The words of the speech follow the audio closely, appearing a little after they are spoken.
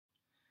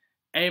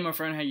Hey my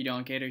friend, how you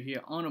doing? Kato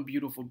here. On a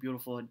beautiful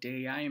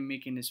day, I am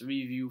making this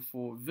review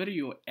for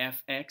Video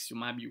FX. You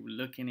might be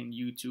looking in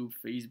YouTube,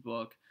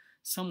 Facebook,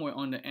 somewhere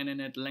on the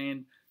internet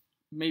land.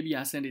 Maybe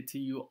I send it to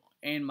you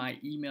in my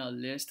email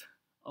list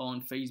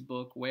on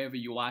Facebook, wherever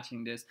you're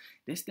watching this.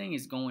 This thing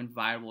is going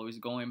viral. It's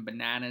going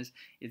bananas.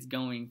 It's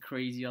going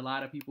crazy. A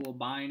lot of people are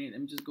buying it.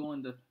 I'm just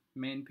going to the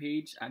main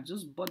page. I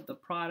just bought the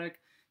product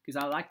because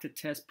I like to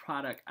test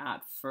product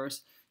out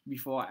first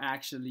before I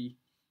actually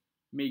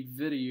make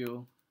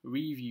video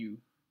review.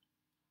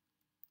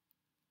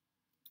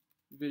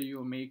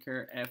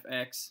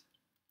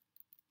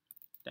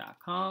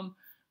 Videomakerfx.com.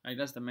 Right,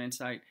 that's the main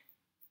site.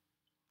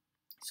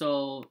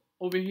 So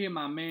over here,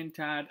 my man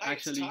Tad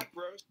actually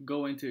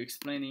go into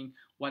explaining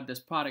what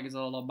this product is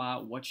all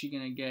about, what you're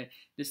gonna get.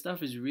 This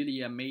stuff is really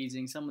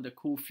amazing. Some of the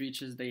cool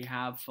features they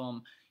have,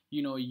 from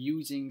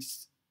using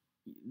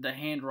the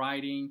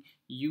handwriting,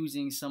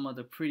 using some of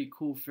the pretty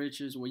cool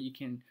features where you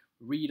can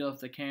read off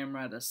the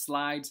camera, the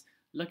slides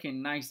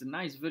looking nice. The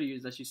nice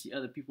videos that you see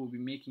other people be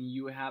making,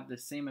 you have the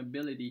same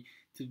ability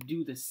to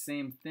do the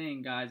same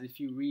thing, guys. If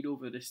you read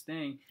over this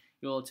thing,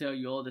 it'll tell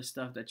you all the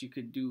stuff that you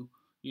could do,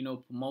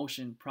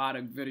 promotion,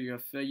 product, video,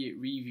 affiliate,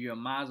 review,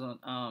 Amazon,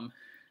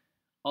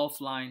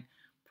 offline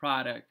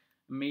product,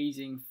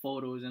 amazing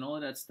photos and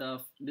all that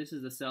stuff. This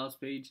is the sales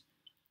page.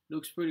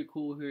 Looks pretty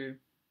cool here.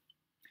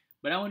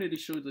 But I wanted to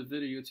show the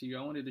video to you.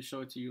 I wanted to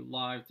show it to you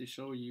live, to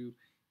show you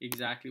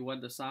exactly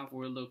what the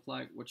software looked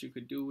like, what you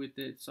could do with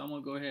it. So I'm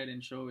gonna go ahead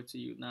and show it to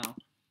you now.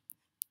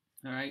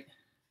 All right,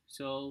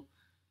 so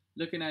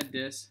looking at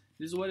this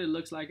is what it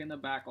looks like in the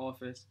back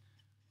office.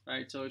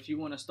 Right, so if you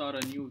want to start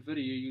a new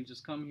video, you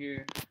just come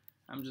here.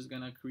 I'm just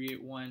gonna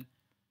create one,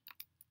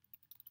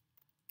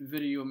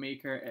 Video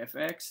Maker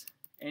FX,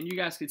 and you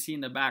guys could see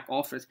in the back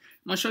office.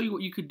 I'm gonna show you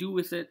what you could do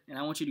with it, and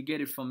I want you to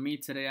get it from me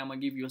today. I'm gonna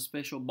give you a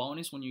special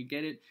bonus when you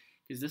get it,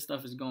 because this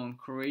stuff is going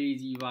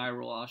crazy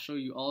viral. I'll show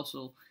you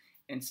also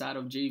inside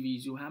of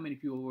JVZoo how many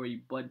people already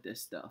bought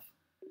this stuff.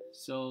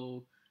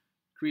 So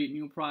create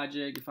new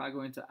project. If I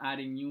go into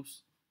adding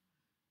news,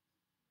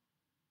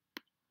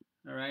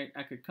 all right,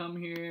 I could come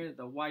here,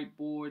 the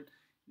whiteboard.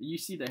 You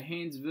see the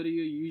hands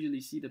video, you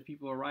usually see the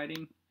people are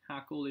writing.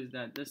 How cool is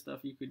that? This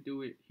stuff, you could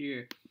do it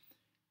here.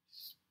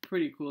 It's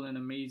pretty cool and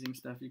amazing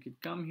stuff. You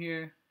could come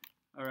here,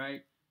 all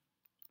right.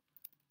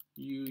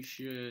 You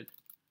should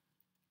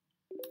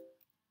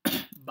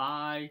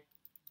buy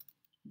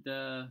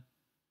the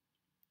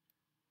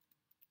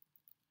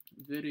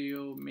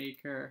Video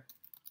Maker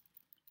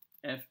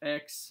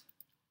FX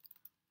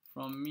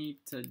from me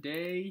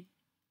today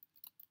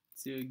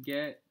to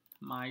get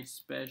my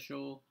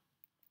special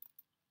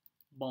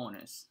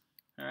bonus.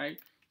 All right,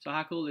 so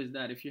how cool is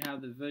that? If you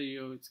have the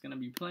video, it's gonna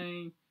be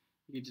playing.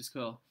 You can just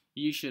go,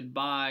 you should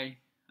buy,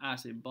 I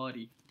say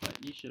buddy,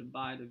 but you should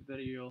buy the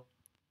video.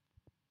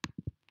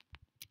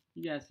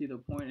 You guys see the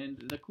point, and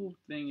the cool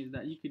thing is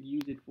that you could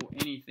use it for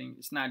anything.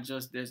 It's not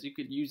just this. You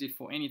could use it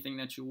for anything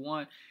that you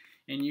want,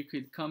 and you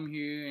could come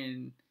here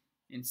and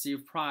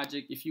save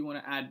project. If you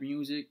want to add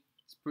music,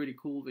 it's pretty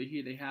cool. Over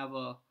here they have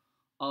a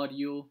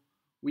audio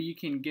where you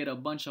can get a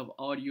bunch of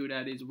audio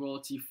that is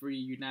royalty free.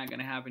 You're not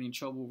gonna have any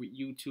trouble with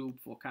YouTube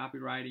for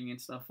copywriting and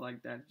stuff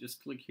like that.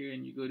 Just click here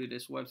and you go to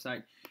this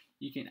website.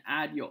 You can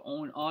add your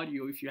own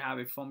audio if you have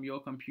it from your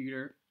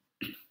computer,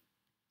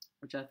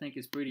 which I think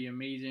is pretty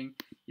amazing.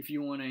 If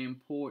you want to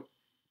import,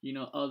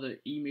 other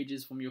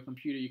images from your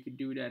computer, you could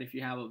do that. If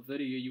you have a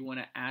video you want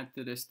to add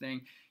to this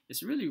thing,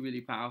 it's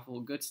really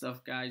powerful. Good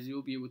stuff, guys.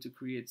 You'll be able to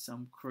create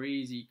some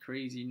crazy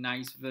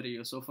nice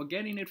video. So for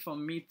getting it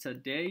from me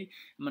today,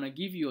 I'm gonna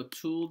give you a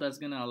tool that's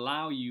gonna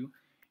allow you,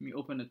 let me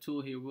open the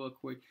tool here real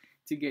quick,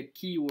 to get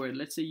keyword.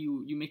 Let's say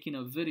you're making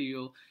a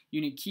video, you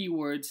need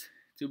keywords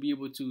to be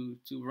able to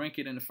rank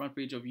it in the front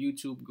page of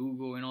YouTube,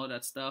 Google, and all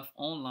that stuff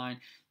online.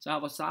 So I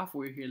have a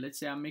software here. Let's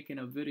say I'm making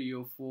a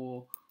video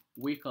for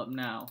Wake Up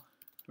Now,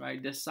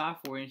 right? This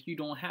software, if you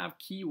don't have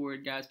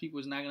keyword, guys, people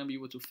is not going to be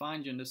able to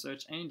find you in the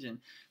search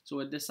engine. So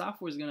what this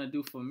software is going to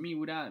do for me,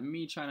 without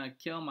me trying to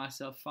kill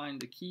myself find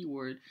the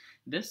keyword,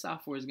 this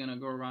software is going to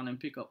go around and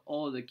pick up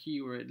all the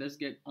keyword. Let's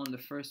get on the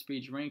first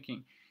page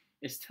ranking.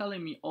 It's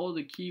telling me all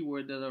the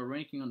keywords that are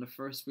ranking on the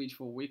first page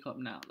for Wake Up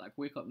Now, like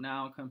Wake Up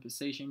Now,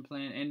 compensation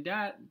plan, and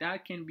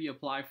that can be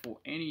applied for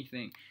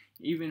anything,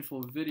 even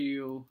for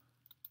Video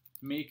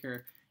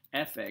Maker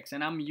FX.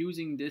 And I'm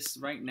using this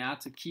right now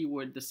to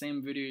keyword the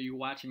same video you're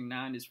watching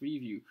now in this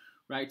review,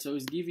 right? So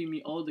it's giving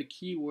me all the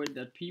keyword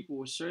that people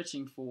were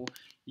searching for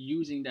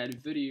using that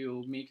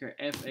Video Maker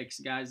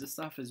FX, guys. This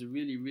stuff is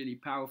really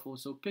powerful.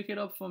 So pick it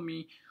up for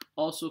me.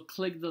 Also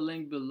click the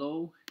link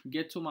below,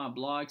 get to my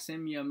blog,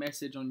 send me a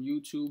message on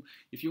YouTube.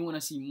 If you want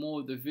to see more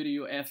of the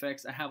Video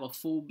FX, I have a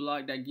full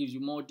blog that gives you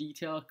more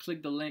detail.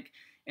 Click the link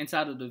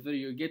inside of the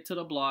video, get to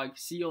the blog,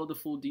 see all the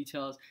full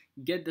details,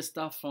 get the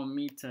stuff from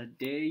me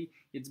today.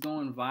 It's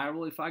going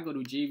viral. If I go to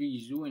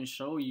JVZoo and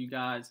show you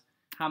guys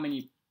how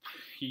many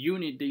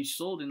unit they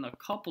sold in a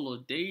couple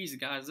of days,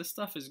 guys, this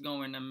stuff is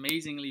going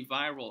amazingly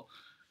viral.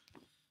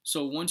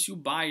 So once you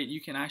buy it,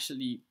 you can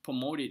actually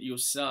promote it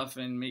yourself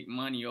and make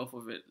money off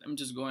of it. I'm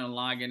just going to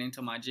log it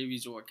into my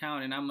JVZoo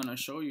account, and I'm going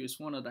to show you it's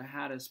one of the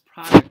hottest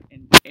products,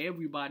 and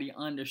everybody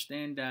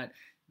understand that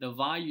the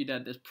value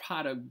that this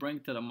product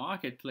brings to the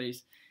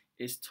marketplace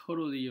is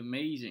totally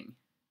amazing.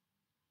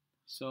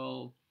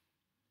 So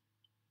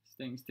this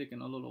thing's taking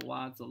a little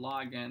while to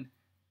log in,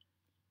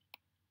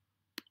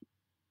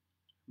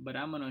 but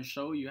I'm going to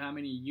show you how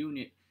many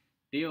units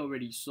they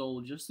already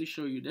sold just to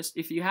show you this.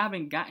 If you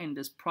haven't gotten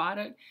this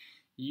product,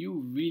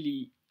 you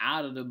really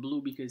out of the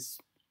blue, because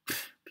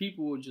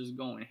people are just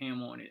going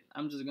ham on it.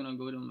 I'm just gonna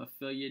go to an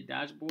affiliate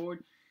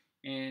dashboard,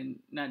 and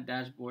not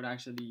dashboard,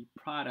 actually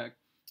product,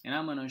 and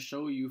I'm gonna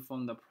show you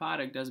from the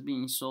product that's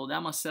being sold.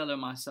 I'm a seller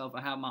myself.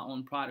 I have my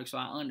own product, so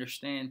I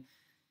understand,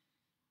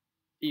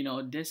 you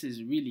know, this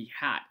is really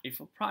hot. If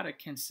a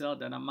product can sell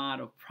that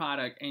amount of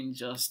product and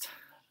just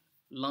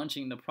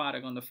launching the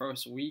product on the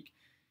first week,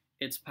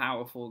 it's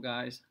powerful,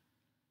 guys.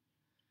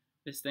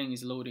 This thing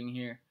is loading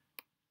here.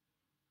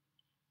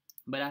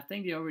 But I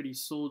think they already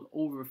sold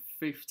over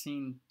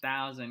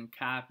 15,000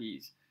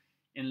 copies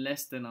in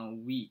less than a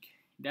week.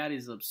 That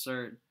is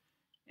absurd.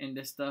 And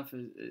this stuff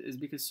is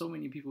because so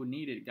many people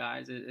need it,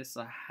 guys. It's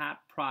a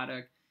hot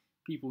product.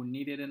 People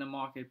need it in the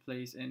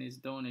marketplace, and it's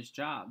doing its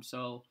job.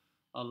 So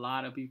a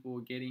lot of people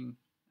are getting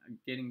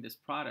this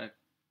product.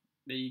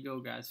 There you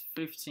go, guys.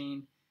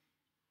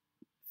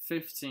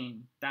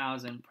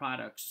 15,000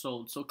 products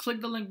sold. So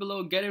click the link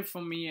below, get it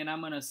from me, and I'm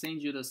going to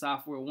send you the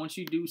software. Once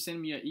you do, send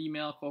me an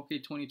email,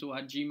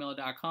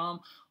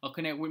 koke22@gmail.com, or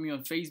connect with me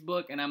on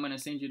Facebook, and I'm going to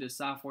send you the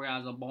software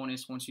as a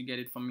bonus once you get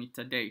it from me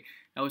today.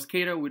 That was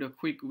Kater with a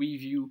quick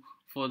review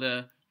for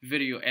the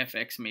Video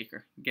FX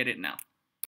Maker. Get it now.